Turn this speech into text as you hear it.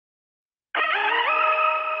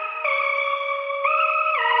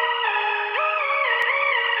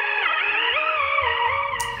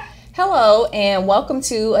Hello, and welcome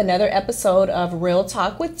to another episode of Real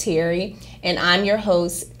Talk with Terry, and I'm your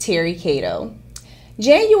host, Terry Cato.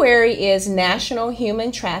 January is National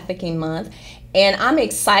Human Trafficking Month, and I'm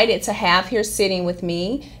excited to have here sitting with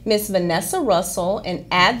me Miss Vanessa Russell, an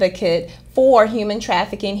advocate for human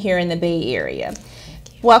trafficking here in the Bay Area.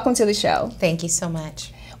 Welcome to the show. Thank you so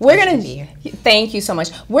much. Thank you so much.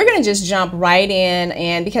 We're gonna just jump right in,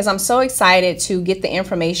 and because I'm so excited to get the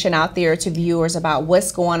information out there to viewers about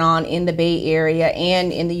what's going on in the Bay Area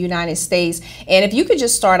and in the United States. And if you could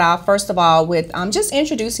just start off, first of all, with just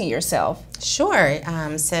introducing yourself. Sure.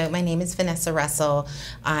 So my name is Vanessa Russell.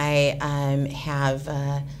 I have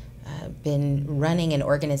been running an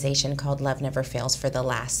organization called Love Never Fails for the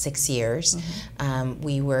last 6 years.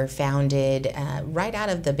 We were founded right out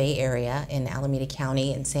of the Bay Area in Alameda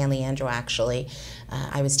County, in San Leandro actually.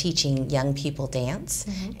 I was teaching young people dance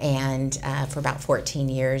and for about 14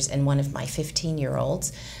 years, and one of my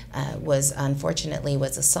 15-year-olds unfortunately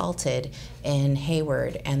was assaulted in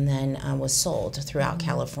Hayward and then was sold throughout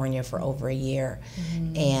California for over a year.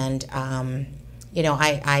 And you know,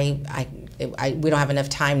 we don't have enough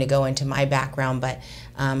time to go into my background, but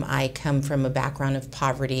I come from a background of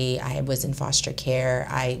poverty. I was in foster care.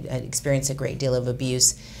 I experienced a great deal of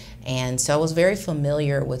abuse. And so I was very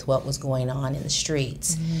familiar with what was going on in the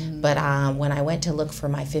streets. But when I went to look for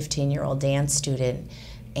my 15-year-old dance student,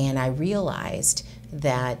 and I realized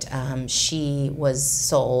that she was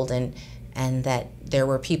sold and that there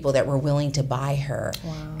were people that were willing to buy her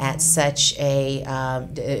at such a,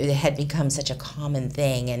 it had become such a common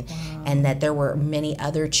thing, and that there were many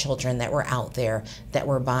other children that were out there that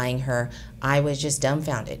were buying her. I was just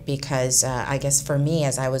dumbfounded because I guess for me,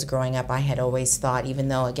 as I was growing up, I had always thought, even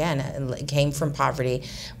though again, I came from poverty,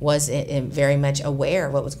 was very much aware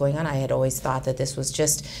of what was going on, I had always thought that this was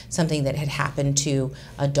just something that had happened to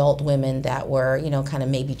adult women that were, you know, kind of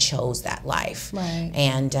maybe chose that life.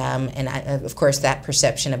 And of course, that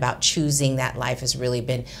perception about choosing that life has really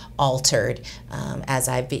been altered as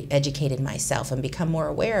I've educated myself and become more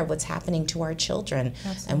aware of what's happening to our children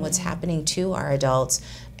and what's happening to our adults,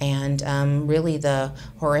 and really the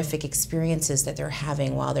horrific experiences that they're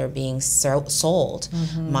having while they're being sold,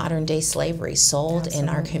 modern day slavery, sold in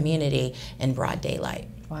our community in broad daylight.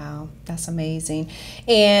 Wow, that's amazing.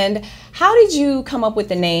 And how did you come up with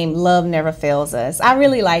the name Love Never Fails Us? I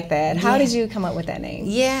really like that. How did you come up with that name?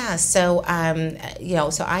 Yeah, so you know,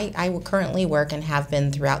 so I currently work and have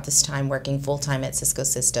been throughout this time working full-time at Cisco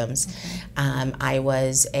Systems. I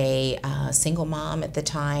was a single mom at the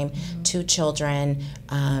time, 2 children,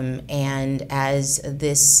 and as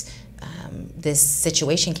this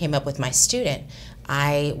situation came up with my student,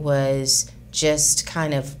 I was just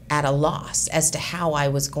kind of at a loss as to how I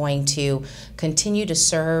was going to continue to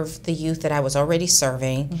serve the youth that I was already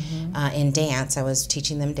serving in dance. I was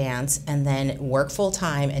teaching them dance, and then work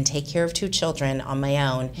full-time and take care of 2 children on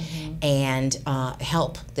my own and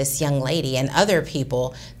help this young lady and other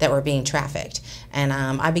people that were being trafficked. And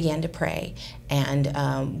I began to pray,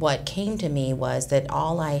 and what came to me was that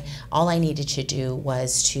all I needed to do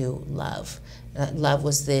was to love. Love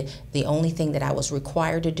was the only thing that I was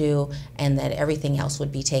required to do, and that everything else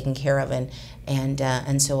would be taken care of.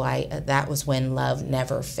 And so that was when Love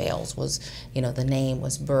Never Fails was, you know, the name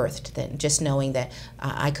was birthed. That just knowing that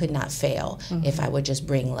I could not fail if I would just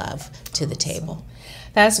bring love to the table.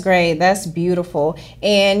 That's great. That's beautiful.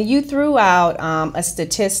 And you threw out a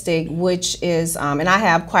statistic, which is, and I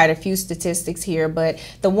have quite a few statistics here, but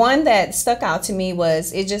the one that stuck out to me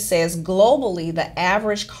was, it just says globally the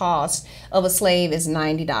average cost of a slave is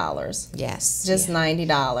 $90. Yes. Just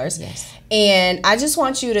 $90. Yes. And I just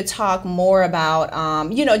want you to talk more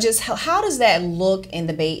about, you know, just how does that look in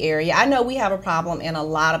the Bay Area? I know we have a problem in a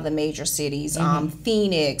lot of the major cities,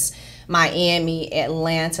 Phoenix, Miami,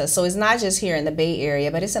 Atlanta. So it's not just here in the Bay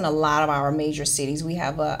Area, but it's in a lot of our major cities. We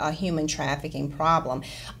have a human trafficking problem.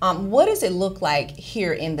 What does it look like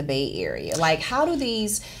here in the Bay Area? Like, how do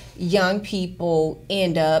these young people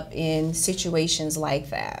end up in situations like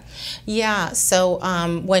that? Yeah, so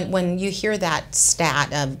when you hear that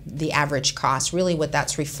stat of the average cost, really what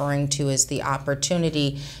that's referring to is the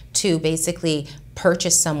opportunity to basically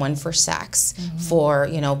purchase someone for sex for,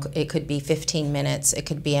 you know, it could be 15 minutes, it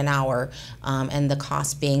could be an hour, and the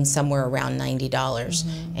cost being somewhere around $90.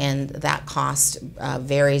 And that cost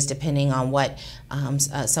varies depending on what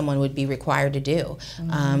someone would be required to do.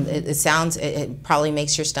 It probably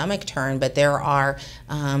makes your stomach turn, but there are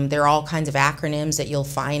all kinds of acronyms that you'll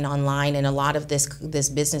find online, and a lot of this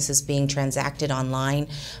business is being transacted online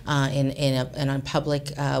in a public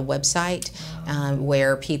website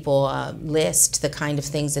where people list the kind of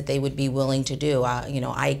things that they would be willing to do. You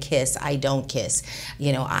know, I kiss, I don't kiss.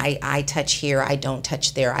 You know, I touch here, I don't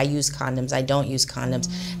touch there. I use condoms, I don't use condoms.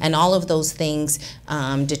 And all of those things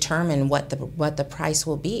determine what the price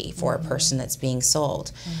will be for a person that's being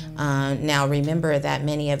sold. Now remember that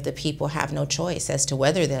many of the people have no choice as to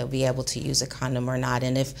whether they'll be able to use a condom or not.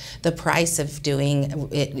 And if the price of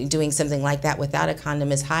doing something like that without a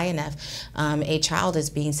condom is high enough, a child is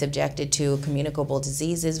being subjected to communicable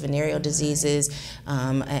diseases, venereal diseases,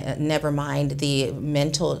 never mind the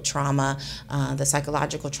mental trauma, the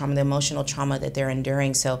psychological trauma, the emotional trauma that they're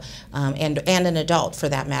enduring. So, and an adult for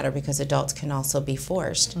that matter, because adults can also be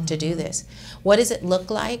forced to do this. What does it look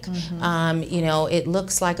like? You know, it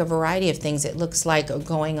looks like a variety of things. It looks like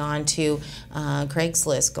going on to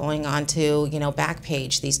Craigslist, going on to, you know,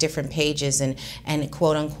 Backpage, these different pages, and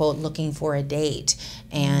quote unquote looking for a date,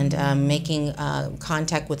 and making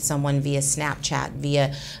contact with someone via Snapchat,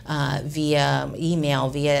 via email,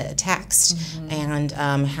 via text, and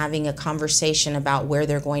having a conversation about where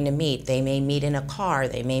they're going to meet. They may meet in a car.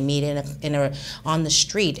 They may meet on the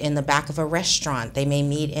street, in the back of a restaurant. They may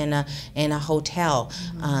meet in a hotel.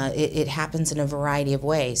 It happens in a variety of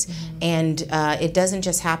ways, and it doesn't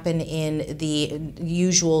just happen in the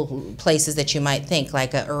usual places that you might think,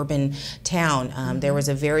 like an urban town. There was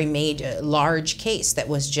a very large case that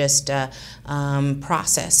was just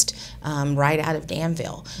processed right out of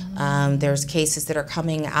Danville. There's cases that are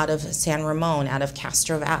coming out of San Ramon, out of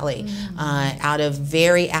Castro Valley, out of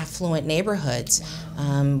very affluent neighborhoods,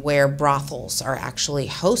 where brothels are actually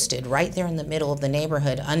hosted right there in the middle of the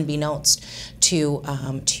neighborhood, unbeknownst to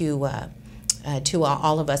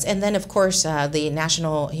all of us. And then, of course, the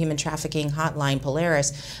National Human Trafficking Hotline,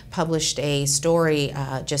 Polaris, published a story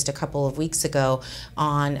just a couple of weeks ago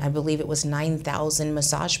on, I believe it was 9,000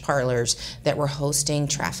 massage parlors that were hosting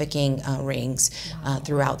trafficking rings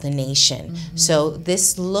throughout the nation. So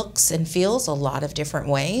this looks and feels a lot of different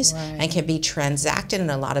ways and can be transacted in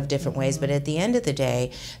a lot of different ways, but at the end of the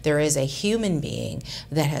day, there is a human being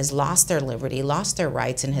that has lost their liberty, lost their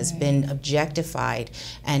rights, and has been objectified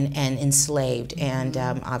and enslaved. And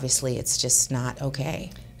obviously it's just not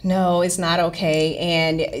okay. No, it's not okay.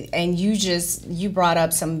 And you brought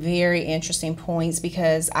up some very interesting points,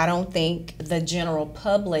 because I don't think the general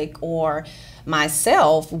public or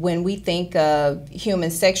myself, when we think of human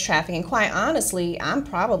sex trafficking, quite honestly, I'm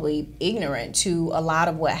probably ignorant to a lot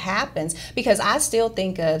of what happens, because I still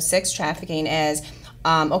think of sex trafficking as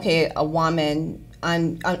okay, a woman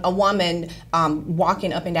walking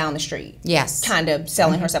up and down the street, kind of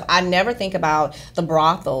selling herself. I never think about the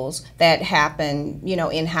brothels that happen, you know,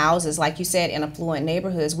 in houses, like you said, in affluent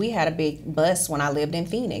neighborhoods. We had a big bus when I lived in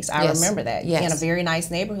Phoenix. I remember that, in a very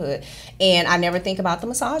nice neighborhood. And I never think about the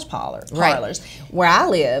massage parlors. Where I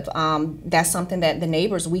live, that's something that the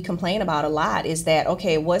neighbors, we complain about a lot, is that,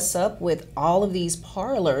 okay, what's up with all of these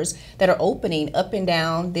parlors that are opening up and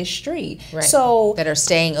down this street? So that are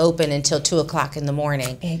staying open until 2 o'clock in the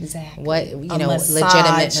morning. Exactly. What,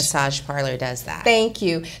 legitimate massage parlor does that? Thank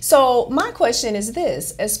you. So my question is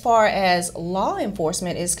this: as far as law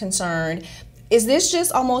enforcement is concerned, is this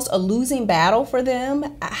just almost a losing battle for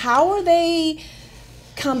them? How are they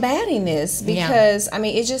combating this? Because I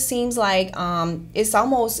mean, it just seems like it's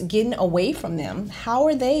almost getting away from them. How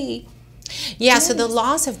are they? So the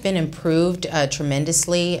laws have been improved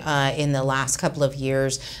tremendously in the last couple of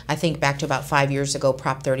years. I think back to about 5 years ago,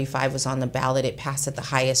 Prop 35 was on the ballot. It passed at the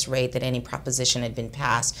highest rate that any proposition had been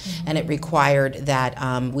passed, and it required that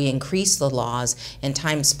we increase the laws. In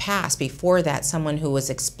times past, before that, someone who was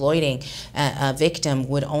exploiting a victim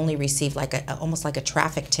would only receive like almost like a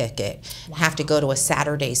traffic ticket, have to go to a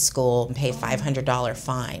Saturday school and pay a $500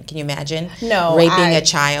 fine. Can you imagine? No. Raping a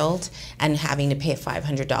child and having to pay a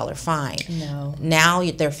 $500 fine. No. Now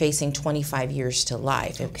they're facing 25 years to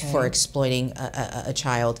life for exploiting a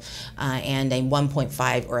child, and a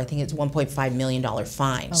 1.5, or I think it's $1.5 million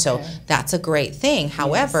fine. So that's a great thing.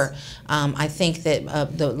 However, I think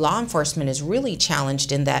that the law enforcement is really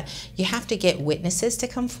challenged in that you have to get witnesses to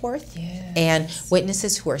come forth, and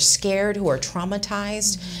witnesses who are scared, who are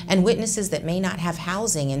traumatized, and witnesses that may not have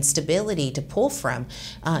housing and stability to pull from.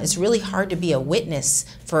 It's really hard to be a witness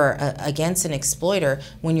for against an exploiter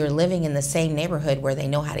when you're living in the same neighborhood where they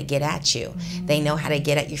know how to get at you. They know how to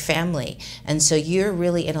get at your family, and so you're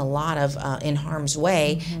really in a lot of in harm's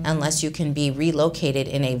way unless you can be relocated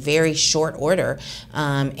in a very short order,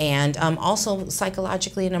 and also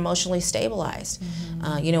psychologically and emotionally stabilized.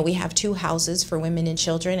 You know, we have 2 houses for women and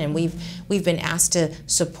children, and we've been asked to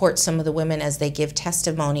support some of the women as they give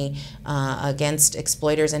testimony against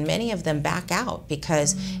exploiters, and many of them back out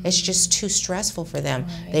because it's just too stressful for them.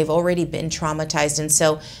 They've already already been traumatized. And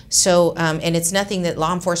and it's nothing that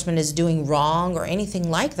law enforcement is doing wrong or anything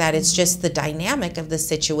like that. It's just the dynamic of the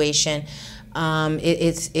situation.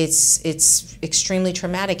 It's extremely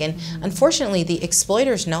traumatic, and unfortunately the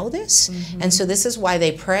exploiters know this, and so this is why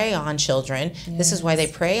they prey on children. This is why they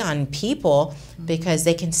prey on people, because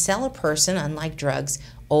they can sell a person, unlike drugs,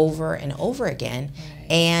 over and over again.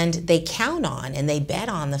 And they count on and they bet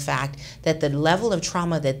on the fact that the level of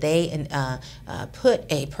trauma that they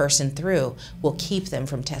put a person through will keep them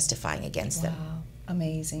from testifying against them. Wow,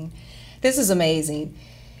 amazing. This is amazing.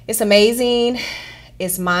 It's amazing.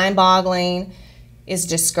 It's mind-boggling. It's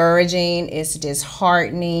discouraging. It's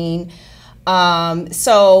disheartening.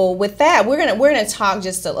 So with that, we're gonna talk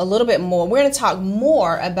just a little bit more. We're gonna talk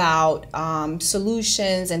more about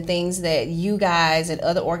solutions and things that you guys and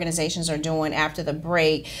other organizations are doing after the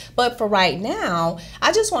break. But for right now,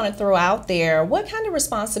 I just want to throw out there, what kind of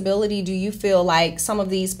responsibility do you feel like some of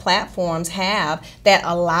these platforms have that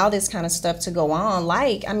allow this kind of stuff to go on?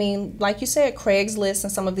 Like you said, Craigslist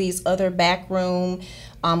and some of these other backroom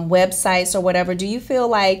websites or whatever. Do you feel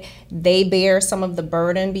like they bear some of the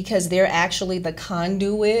burden because they're actually the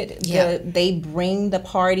conduit? They bring the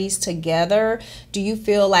parties together. Do you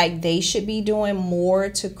feel like they should be doing more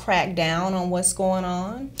to crack down on what's going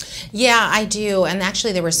on? Yeah, I do. And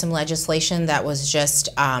actually there was some legislation that was just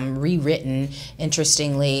rewritten,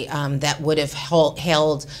 interestingly, that would have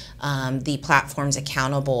held the platforms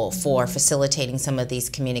accountable for facilitating some of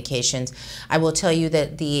these communications. I will tell you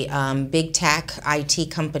that the big tech IT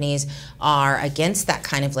companies are against that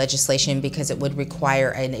kind of legislation because it would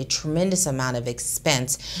require a tremendous amount of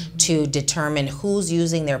expense to determine who's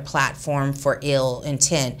using their platform for ill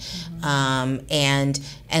intent.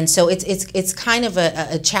 And so it's kind of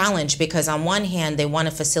a challenge, because on one hand they want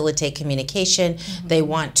to facilitate communication, they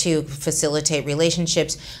want to facilitate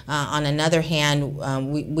relationships. On another hand,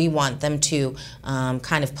 we want them to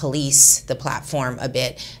kind of police the platform a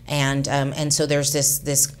bit, and so there's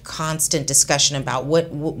this constant discussion about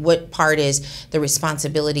what part is the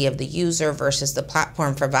responsibility of the user versus the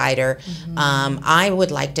platform provider. I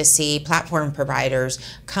would like to see platform providers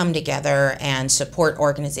come together and support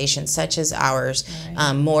organizations such as ours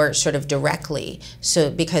more sort of directly,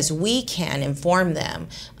 so because we can inform them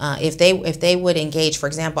if they would engage. For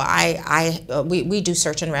example, we do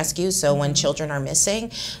search and rescue, so when children are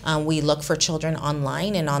missing, we look for children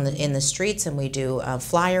online and in the streets, and we do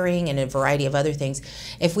flyering and a variety of other things.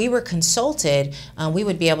 If we were consulted, we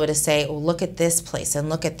would be able to say, oh, look at this place and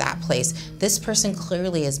look at that place. This person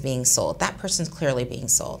clearly is being sold. That person's clearly being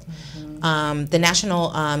sold. The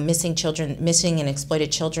National Missing and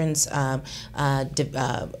Exploited Children's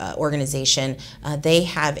organization, they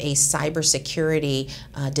have a cybersecurity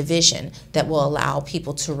division that will allow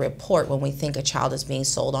people to report when we think a child is being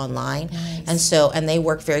sold online. Nice. And they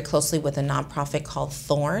work very closely with a nonprofit called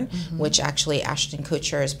Thorn, which actually Ashton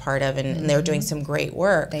Kutcher is part of, and they're doing some great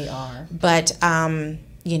work. They are. But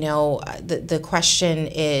you know, the question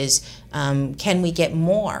is, can we get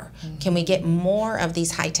more? Can we get more of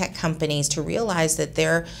these high-tech companies to realize that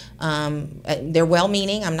they're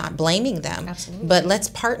well-meaning? I'm not blaming them. Absolutely. But let's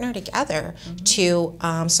partner together to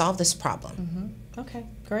solve this problem. Okay,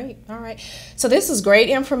 great. All right. So this is great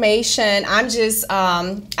information. I'm just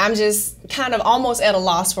kind of almost at a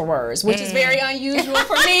loss for words, which is very unusual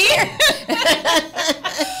for me.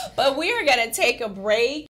 But we are going to take a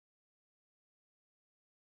break.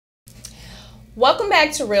 Welcome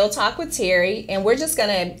back to Real Talk with Terry, and we're just going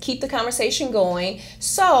to keep the conversation going.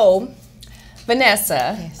 So,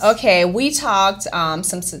 Vanessa, yes. Okay, we talked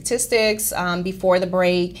some statistics before the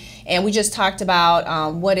break, and we just talked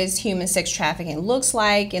about what is human sex trafficking looks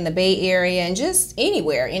like in the Bay Area and just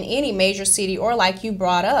anywhere, in any major city, or like you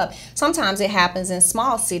brought up, sometimes it happens in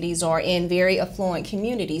small cities or in very affluent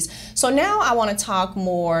communities. So now I want to talk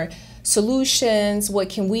more solutions. What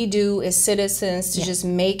can we do as citizens to just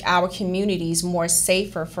make our communities more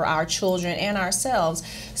safer for our children and ourselves?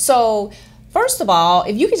 So first of all,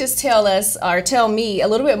 if you could just tell us or tell me a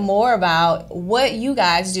little bit more about what you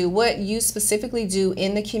guys do, what you specifically do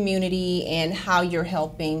in the community, and how you're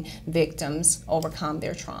helping victims overcome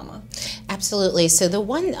their trauma. Absolutely. So the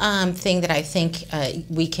one thing that I think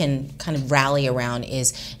we can kind of rally around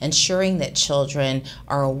is ensuring that children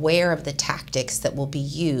are aware of the tactics that will be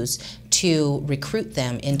used to recruit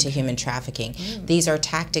them into human trafficking. These are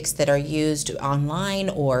tactics that are used online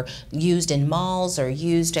or used in malls or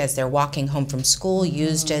used as they're walking home from school,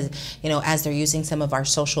 used as, as they're using some of our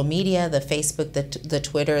social media, the Facebook, the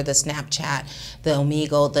Twitter, the Snapchat, the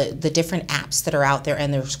Omegle, the different apps that are out there,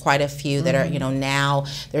 and there's quite a few that are, now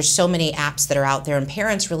there's so many apps that are out there, and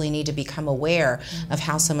parents really need to become aware of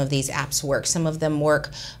how some of these apps work. Some of them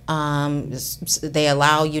work, they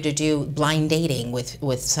allow you to do blind dating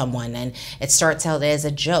with someone, and it starts out as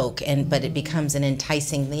a joke, but it becomes an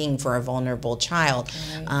enticing thing for a vulnerable child,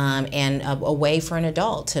 and a way for an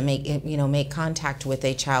adult to make contact with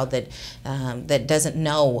a child that doesn't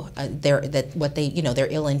know their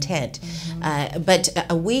ill intent. But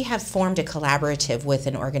we have formed a collaborative with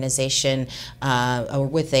an organization, or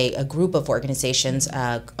with a group of organizations,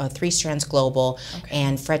 Three Strands Global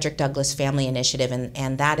and Frederick Douglass Family Initiative,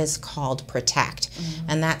 and that is called PROTECT,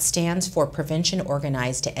 and that stands for Prevention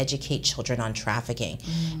Organized to Educate Children on Trafficking.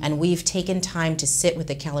 And we've taken time to sit with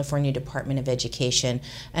the California Department of Education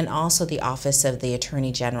and also the Office of the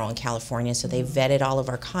Attorney General in California, so they vetted all of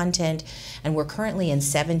our content, and we're currently in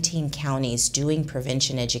 17 counties doing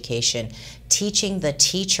prevention education, teaching the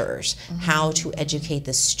teachers how to educate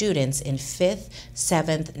the students in 5th,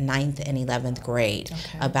 7th, 9th, and 11th grade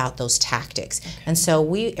about those tactics. And so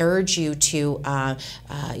we urge you to,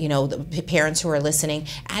 the parents who are listening,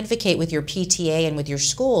 advocate with your PTA and with your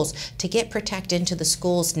schools to get PROTECT into the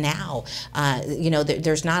schools now.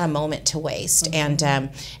 There's not a moment to waste, and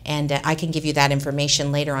I can give you that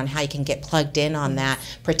information later on how you can get plugged in on that.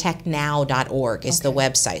 ProtectNow.org is the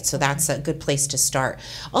website, so that's a good place to start.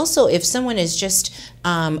 Also, if someone is just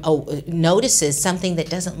notices something that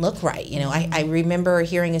doesn't look right, I remember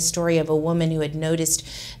hearing a story of a woman who had noticed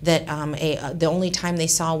that the only time they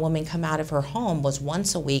saw a woman come out of her home was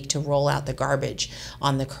once a week to roll out the garbage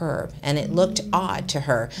on the curb, and it looked odd to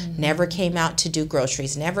her. Never came out to do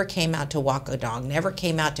groceries, never came out to walk a dog, never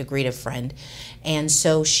came out to greet a friend. And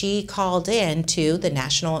so she called in to the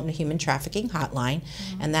National Human Trafficking Hotline,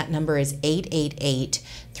 and that number is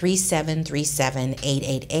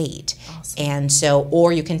 888-3737-888. Awesome. And so,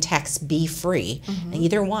 or you can text Be Free,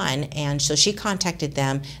 either one. And so she contacted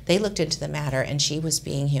them, they looked into the matter, and she was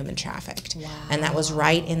being human trafficked. Wow. And that was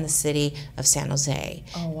right in the city of San Jose.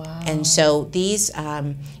 Oh, wow. And so these,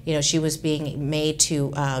 she was being made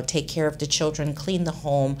to take care of the children, clean the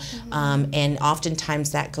home, and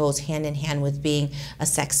oftentimes that goes hand in hand with being a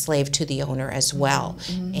sex slave to the owner as well.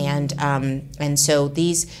 And so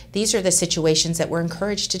these are the situations that we're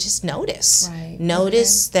encouraged to just notice. Right.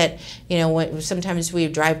 Notice that, sometimes we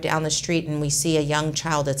drive down the street and we see a young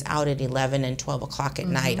child that's out at 11 and 12 o'clock at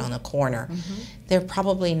night on the corner. They're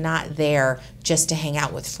probably not there just to hang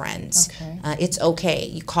out with friends. It's okay.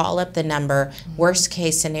 You call up the number. Worst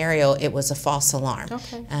case scenario, it was a false alarm.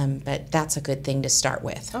 But that's a good thing to start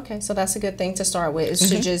with. Okay, so that's a good thing to start with, is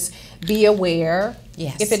to just be aware.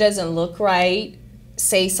 Yes. If it doesn't look right,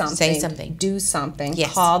 say something. Say something. Do something.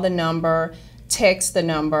 Yes. Call the number, text the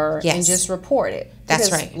number, and just report it.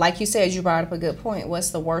 Because, that's right. Like you said, you brought up a good point.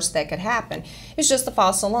 What's the worst that could happen? It's just a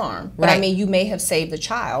false alarm. But I mean, you may have saved the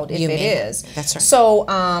child if it is. That's right.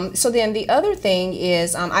 So, so then the other thing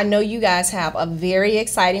is, I know you guys have a very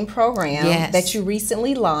exciting program that you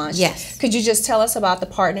recently launched. Yes. Could you just tell us about the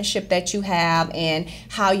partnership that you have and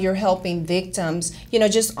how you're helping victims,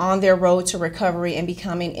 just on their road to recovery and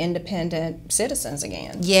becoming independent citizens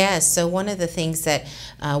again? Yes. So one of the things that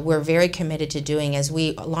we're very committed to doing, as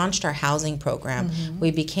we launched our housing program,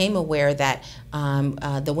 we became aware that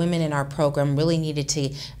the women in our program really needed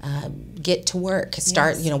to get to work,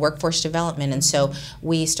 start workforce development, and so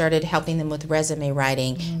we started helping them with resume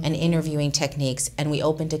writing and interviewing techniques, and we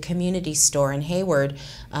opened a community store in Hayward,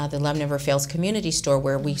 the Love Never Fails community store,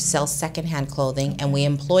 where we sell secondhand clothing and we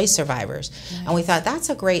employ survivors. And we thought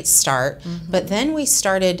that's a great start, but then we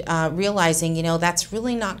started realizing, that's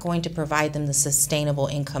really not going to provide them the sustainable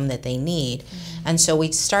income that they need. And so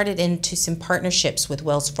we started into some partnerships with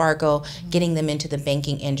Wells Fargo, getting them into the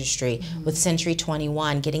banking industry, with Century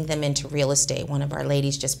 21, getting them into real estate. One of our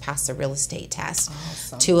ladies just passed the real estate test.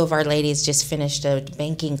 Awesome. Two of our ladies just finished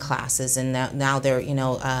banking classes, and now they're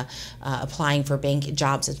applying for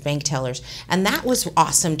jobs as bank tellers, and that was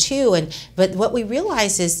awesome too. But what we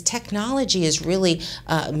realized is technology is really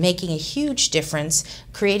making a huge difference,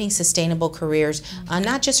 creating sustainable careers,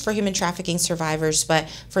 not just for human trafficking survivors, but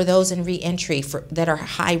for those in reentry that are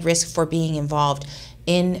high risk for being involved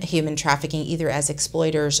in human trafficking, either as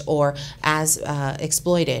exploiters or as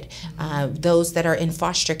exploited, those that are in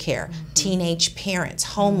foster care, teenage parents,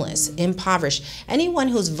 homeless, impoverished, anyone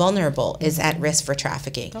who's vulnerable is at risk for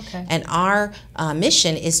trafficking. Okay. And our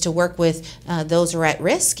mission is to work with those who are at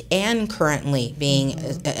risk and currently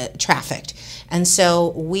being trafficked. And so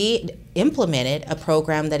we implemented a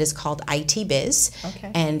program that is called IT Biz,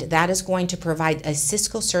 and that is going to provide a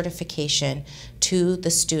Cisco certification to the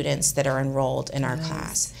students that are enrolled in our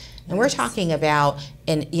class. And we're talking about,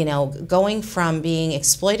 going from being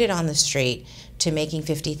exploited on the street to making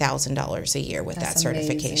 $50,000 a year with that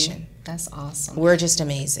certification. Amazing. That's awesome. We're just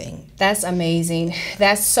amazing. That's amazing.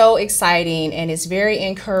 That's so exciting, and it's very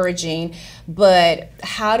encouraging. But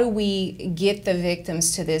how do we get the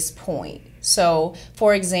victims to this point? So,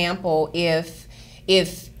 for example, if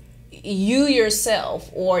you yourself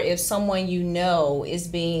or if someone you know is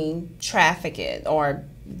being trafficked or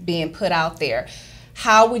being put out there,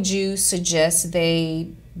 how would you suggest they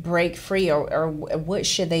break free, or what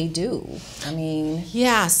should they do? I mean,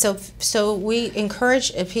 yeah, so we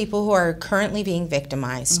encourage people who are currently being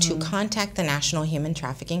victimized to contact the National Human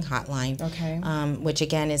Trafficking Hotline, which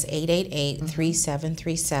again is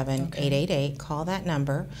 888-3737, 888, call that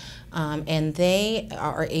number. And they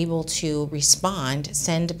are able to respond,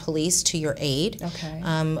 send police to your aid.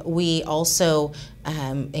 We also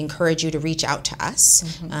encourage you to reach out to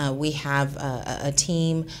us. We have a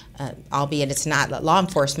team, albeit it's not law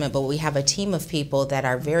enforcement, but we have a team of people that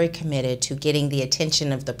are very committed to getting the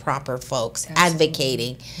attention of the proper folks,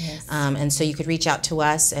 advocating. And so you could reach out to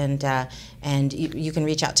us, and you can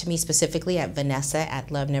reach out to me specifically at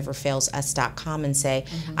Vanessa@loveneverfailsus.com and say,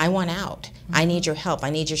 I want out. I need your help. I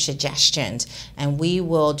need your suggestions. And we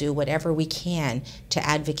will do whatever we can to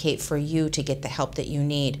advocate for you to get the help that you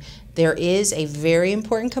need. There is a very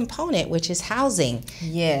important component, which is housing.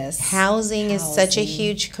 Yes. Housing is such a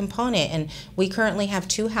huge component. And we currently have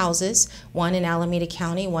 2 houses, one in Alameda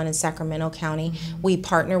County, one in Sacramento County. We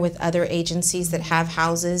partner with other agencies that have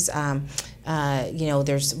houses.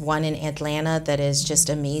 There's one in Atlanta that is just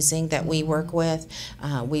amazing that we work with.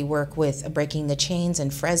 We work with Breaking the Chains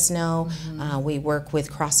in Fresno. We work with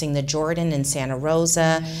Crossing the Jordan in Santa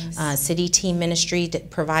Rosa. City Team Ministry that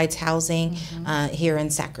provides housing here in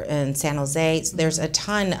San Jose. There's a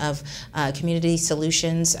ton of community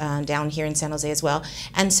solutions down here in San Jose as well.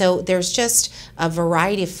 And so there's just a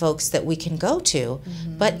variety of folks that we can go to.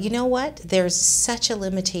 But you know what? There's such a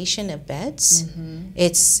limitation of beds.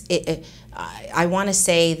 I want to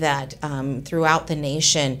say that throughout the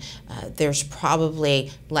nation, there's probably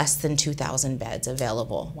less than 2,000 beds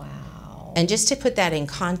available. Wow. And just to put that in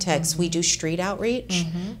context, we do street outreach,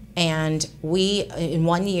 and in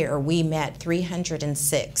 1 year, we met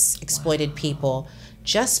 306 exploited people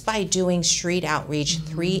just by doing street outreach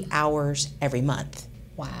 3 hours every month.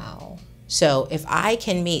 Wow. So if I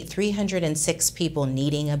can meet 306 people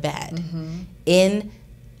needing a bed in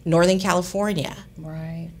Northern California,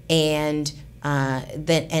 and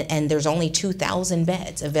there's only 2,000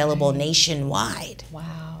 beds available nationwide.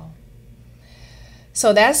 Wow.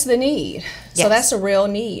 So that's the need. So that's a real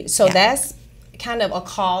need. So that's kind of a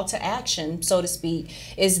call to action, so to speak,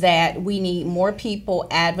 is that we need more people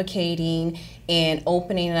advocating and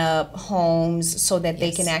opening up homes so that they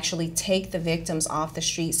can actually take the victims off the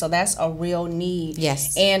street. So that's a real need.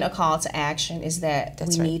 And a call to action is that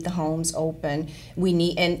we need the homes open. We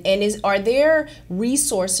need, are there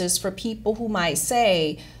resources for people who might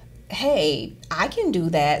say, hey, I can do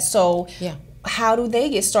that? So how do they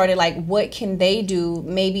get started? Like, what can they do?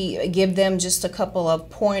 Maybe give them just a couple of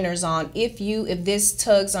pointers on if this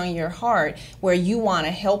tugs on your heart where you want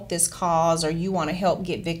to help this cause or you want to help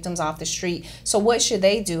get victims off the street. So what should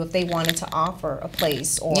they do if they wanted to offer a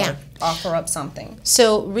place or offer up something?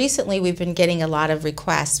 So recently we've been getting a lot of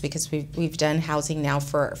requests because we've done housing now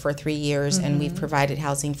for 3 years, and we've provided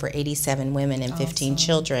housing for 87 women and 15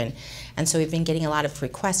 children. And so we've been getting a lot of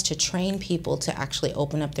requests to train people to actually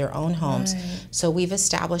open up their own homes. So we've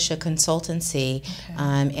established a consultancy.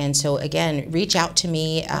 And so again, reach out to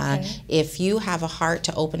me if you have a heart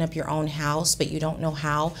to open up your own house, but you don't know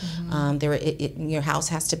how. Your house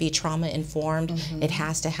has to be trauma informed. It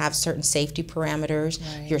has to have certain safety parameters.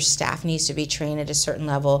 Your staff needs to be trained at a certain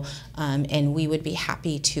level, and we would be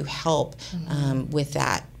happy to help with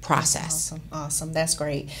that process. Awesome. That's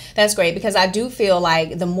great. That's great, because I do feel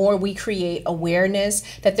like the more we create awareness,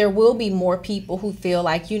 that there will be more people who feel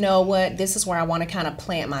like, you know what, this is where I want to kind of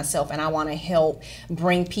plant myself, and I want to help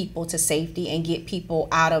bring people to safety and get people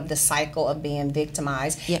out of the cycle of being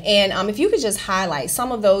victimized. Yep. And if you could just highlight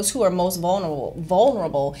some of those who are most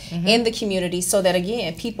vulnerable in the community, so that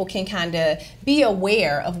again people can kind of be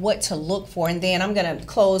aware of what to look for. And then I'm going to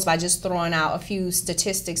close by just throwing out a few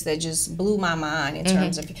statistics that just blew my mind in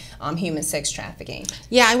terms of human sex trafficking.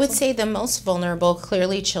 Yeah, I would say the most vulnerable,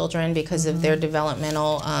 clearly children, because of their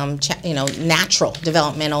developmental, natural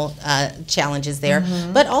developmental challenges there,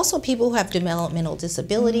 but also people who have developmental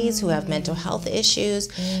disabilities, who have mental health issues,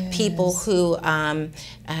 people who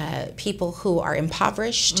are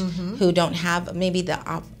impoverished, who don't have maybe the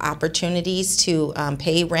opportunities to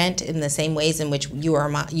pay rent in the same ways in which you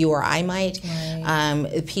or I might.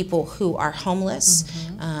 People who are homeless.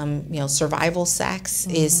 Survival sex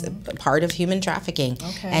is a part of human trafficking,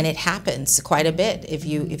 and it happens quite a bit. If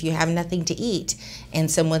you have nothing to eat, and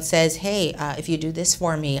someone says, "Hey, if you do this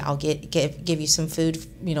for me, I'll give you some food,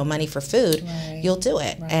 money for food," you'll do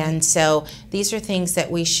it. And so these are things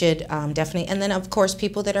that we should definitely. And then of course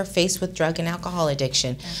people that are faced with drug and alcohol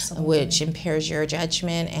addiction, which impairs your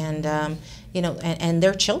judgment, and and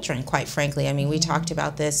their children, quite frankly. I mean, we talked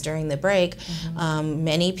about this during the break.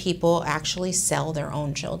 Many people actually sell their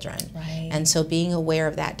own children. And so being aware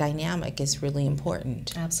of that dynamic is really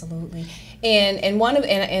important. Absolutely.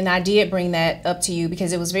 And I did bring that up to you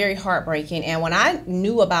because it was very heartbreaking. And when I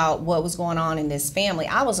knew about what was going on in this family,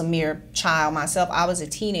 I was a mere child myself. I was a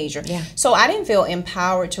teenager. So I didn't feel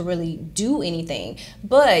empowered to really do anything.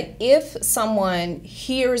 But if someone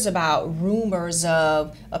hears about rumors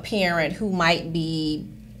of a parent who might be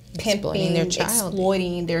pimping,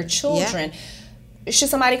 exploiting their children, should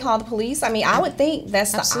somebody call the police? I mean, I would think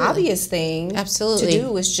that's the obvious thing to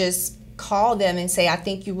do, is just call them and say, I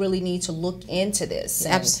think you really need to look into this.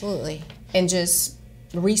 And just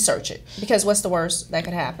research it, because what's the worst that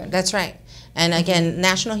could happen? That's right. And again,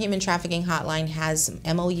 National Human Trafficking Hotline has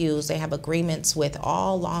MOUs. They have agreements with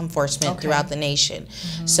all law enforcement throughout the nation.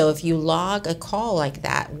 So if you log a call like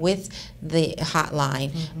that with the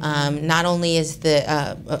hotline, not only is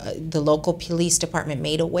the local police department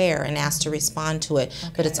made aware and asked to respond to it,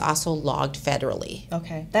 but it's also logged federally.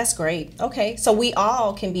 Okay, that's great. Okay, so we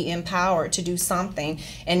all can be empowered to do something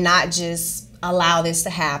and not just allow this to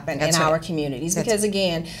happen in our communities, because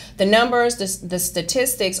again, the numbers, the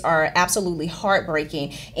statistics are absolutely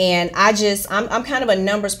heartbreaking. And I'm kind of a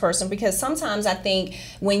numbers person, because sometimes I think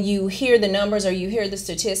when you hear the numbers or you hear the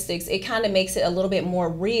statistics, it kind of makes it a little bit more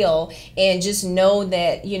real, and just know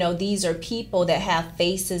that these are people that have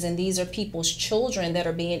faces, and these are people's children that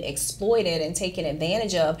are being exploited and taken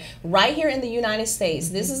advantage of right here in the United States.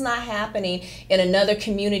 This is not happening in another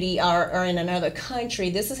community or in another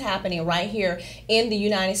country. This is happening right here in the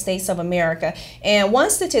United States of America. And one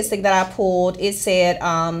statistic that I pulled, it said,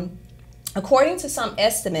 according to some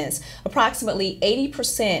estimates, approximately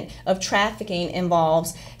 80% of trafficking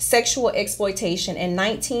involves sexual exploitation and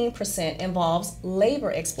 19% involves labor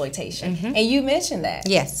exploitation. And you mentioned that.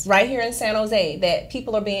 Yes. Right here in San Jose, that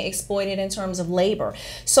people are being exploited in terms of labor.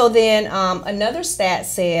 So then another stat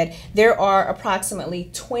said there are approximately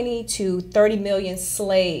 20 to 30 million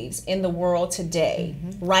slaves in the world today,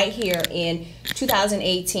 right here in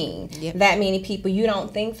 2018. That many people, you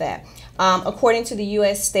don't think that. According to the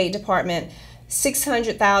U.S. State Department,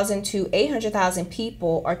 600,000 to 800,000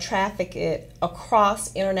 people are trafficked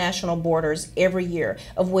across international borders every year,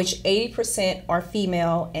 of which 80% are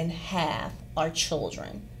female and half are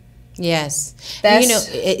children. Yes. That's,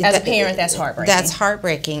 as a parent, that's heartbreaking. That's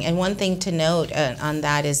heartbreaking. And one thing to note on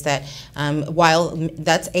that is that while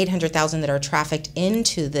that's 800,000 that are trafficked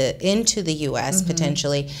into the U.S.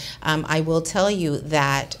 potentially, I will tell you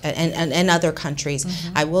that, and other countries,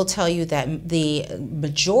 I will tell you that the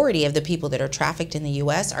majority of the people that are trafficked in the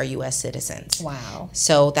U.S. are U.S. citizens. Wow.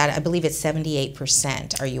 So that, I believe it's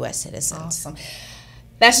 78% are U.S. citizens. Awesome.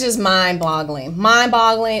 That's just mind-boggling.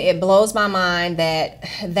 Mind-boggling. It blows my mind that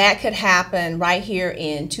that could happen right here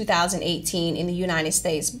in 2018 in the United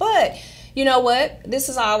States. But you know what? This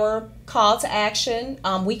is our call to action.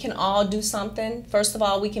 We can all do something. First of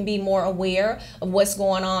all, we can be more aware of what's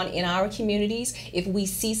going on in our communities. If we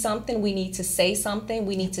see something, we need to say something.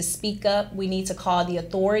 We need to speak up. We need to call the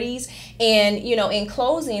authorities. And in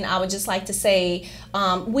closing, I would just like to say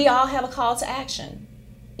we all have a call to action.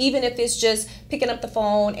 even if it's just picking up the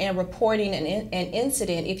phone and reporting an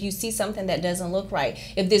incident if you see something that doesn't look right.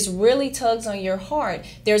 If this really tugs on your heart,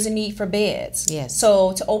 there's a need for beds. Yes.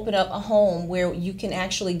 So to open up a home where you can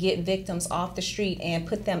actually get victims off the street and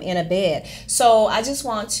put them in a bed. So I just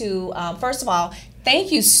want to, first of all,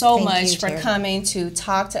 thank you so much for coming to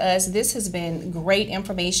talk to us. This has been great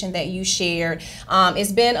information that you shared.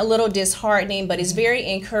 It's been a little disheartening, but it's very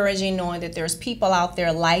encouraging knowing that there's people out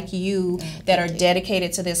there like you that are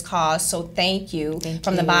dedicated to this cause. So thank you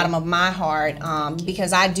from the bottom of my heart,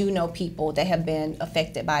 because I do know people that have been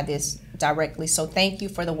affected by this directly. So thank you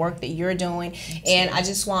for the work that you're doing. And I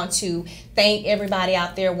just want to thank everybody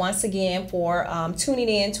out there once again for tuning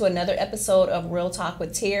in to another episode of Real Talk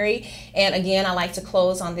with Terry. And again, I like to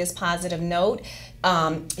close on this positive note.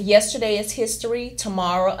 Yesterday is history,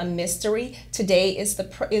 tomorrow a mystery, today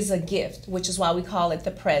is a gift, which is why we call it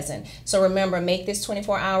the present. So remember, make this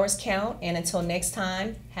 24 hours count, and until next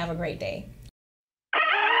time, have a great day.